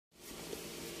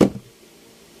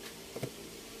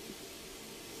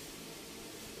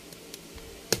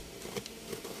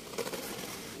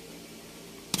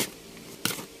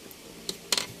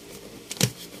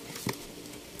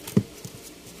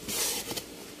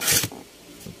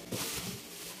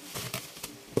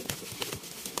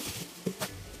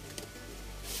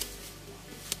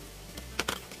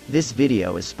This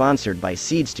video is sponsored by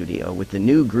Seed Studio with the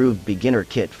new Groove Beginner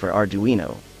Kit for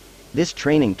Arduino. This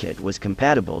training kit was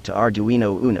compatible to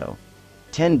Arduino Uno.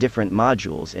 10 different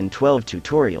modules and 12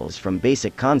 tutorials from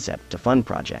basic concept to fun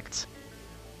projects.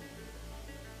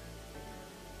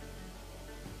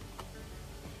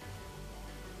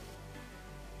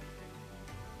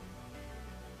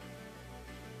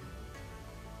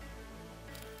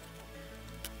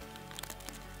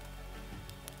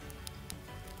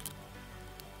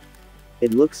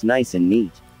 It looks nice and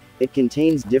neat. It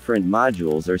contains different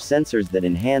modules or sensors that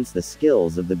enhance the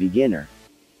skills of the beginner.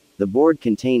 The board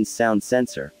contains sound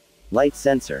sensor, light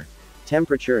sensor,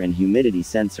 temperature and humidity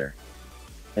sensor.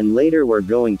 And later we're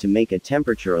going to make a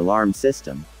temperature alarm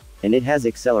system, and it has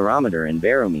accelerometer and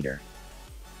barometer.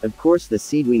 Of course the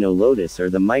Arduino Lotus or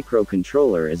the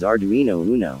microcontroller is Arduino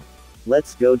Uno.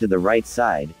 Let's go to the right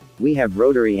side. We have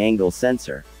rotary angle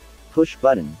sensor, push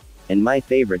button, and my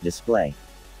favorite display.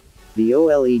 The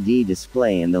OLED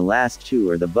display, and the last two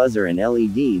are the buzzer and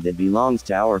LED that belongs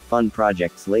to our fun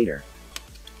projects later.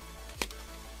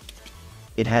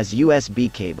 It has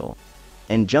USB cable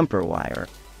and jumper wire.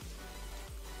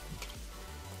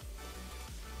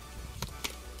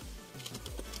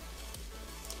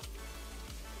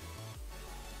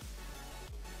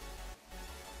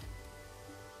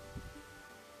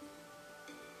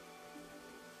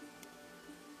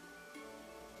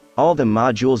 All the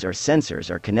modules or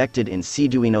sensors are connected in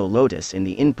Arduino Lotus, and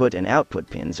the input and output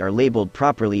pins are labeled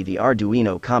properly. The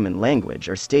Arduino common language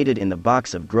are stated in the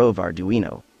box of Grove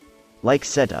Arduino, like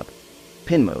setup,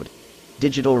 pin mode,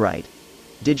 digital write,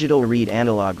 digital read,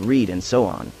 analog read, and so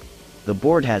on. The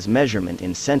board has measurement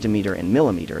in centimeter and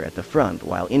millimeter at the front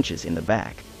while inches in the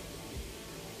back.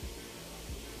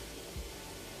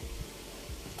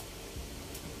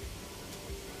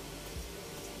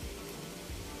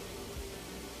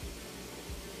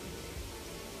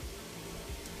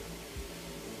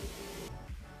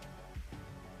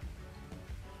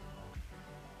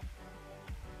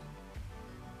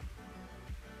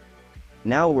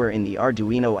 Now we're in the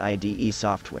Arduino IDE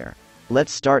software.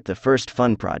 Let's start the first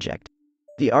fun project,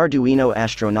 the Arduino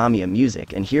Astronomia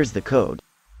Music, and here's the code.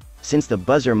 Since the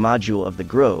buzzer module of the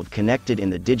Grove connected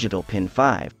in the digital pin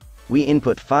 5, we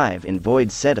input 5 in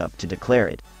void setup to declare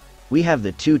it. We have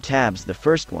the two tabs. The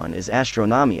first one is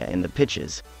Astronomia in the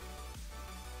pitches.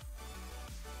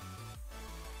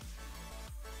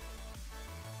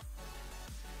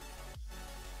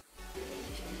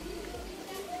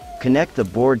 Connect the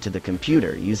board to the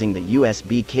computer using the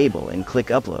USB cable and click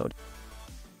Upload.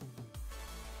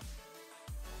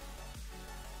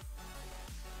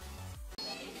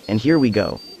 And here we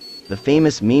go. The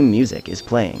famous meme music is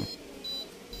playing.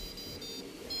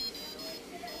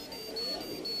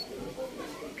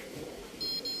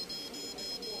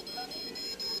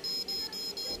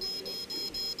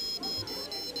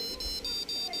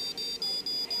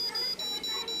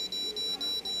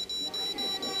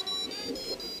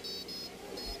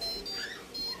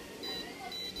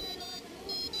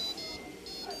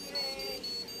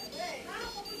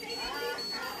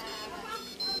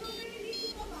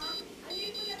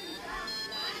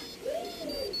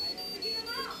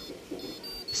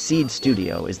 Seed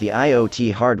Studio is the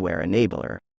IoT hardware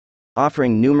enabler,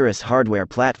 offering numerous hardware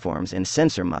platforms and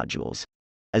sensor modules,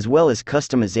 as well as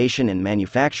customization and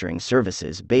manufacturing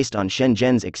services based on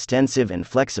Shenzhen's extensive and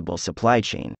flexible supply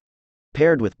chain,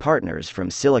 paired with partners from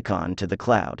silicon to the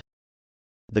cloud.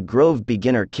 The Grove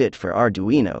Beginner Kit for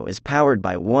Arduino is powered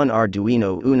by one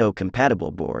Arduino Uno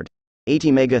compatible board,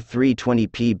 80MB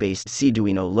 320p based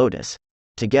Arduino Lotus,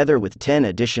 together with 10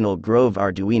 additional Grove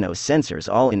Arduino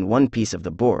sensors, all in one piece of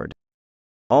the board.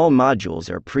 All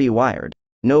modules are pre-wired,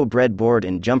 no breadboard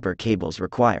and jumper cables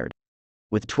required.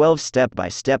 With 12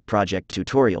 step-by-step project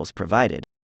tutorials provided,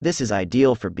 this is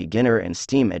ideal for beginner and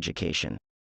STEAM education.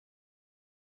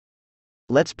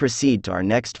 Let's proceed to our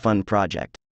next fun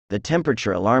project, the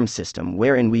temperature alarm system,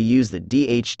 wherein we use the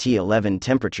DHT11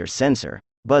 temperature sensor,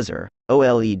 buzzer,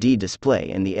 OLED display,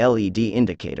 and the LED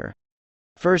indicator.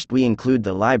 First, we include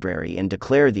the library and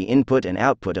declare the input and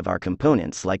output of our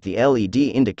components, like the LED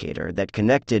indicator that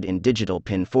connected in digital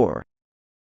pin 4.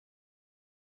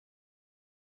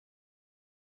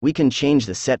 We can change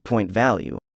the set point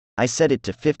value. I set it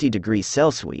to 50 degrees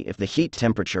Celsius. If the heat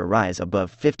temperature rise above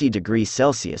 50 degrees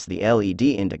Celsius, the LED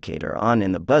indicator on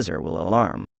and the buzzer will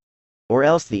alarm, or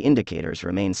else the indicators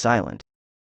remain silent.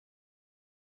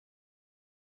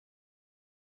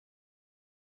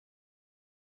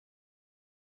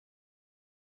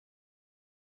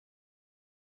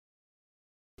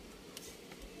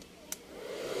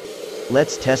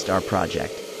 Let's test our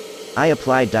project. I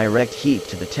apply direct heat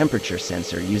to the temperature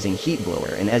sensor using heat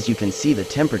blower, and as you can see, the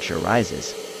temperature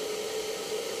rises.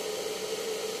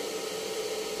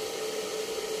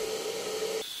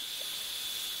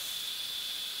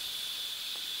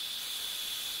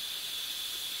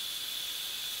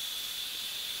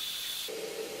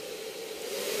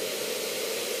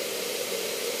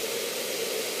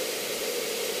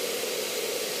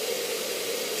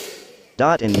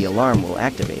 And the alarm will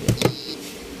activate it.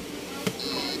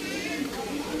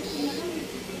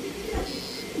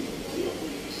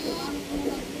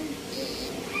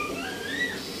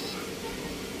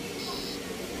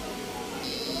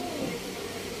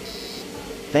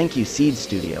 Thank you Seed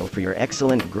Studio for your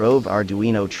excellent Grove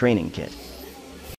Arduino training kit.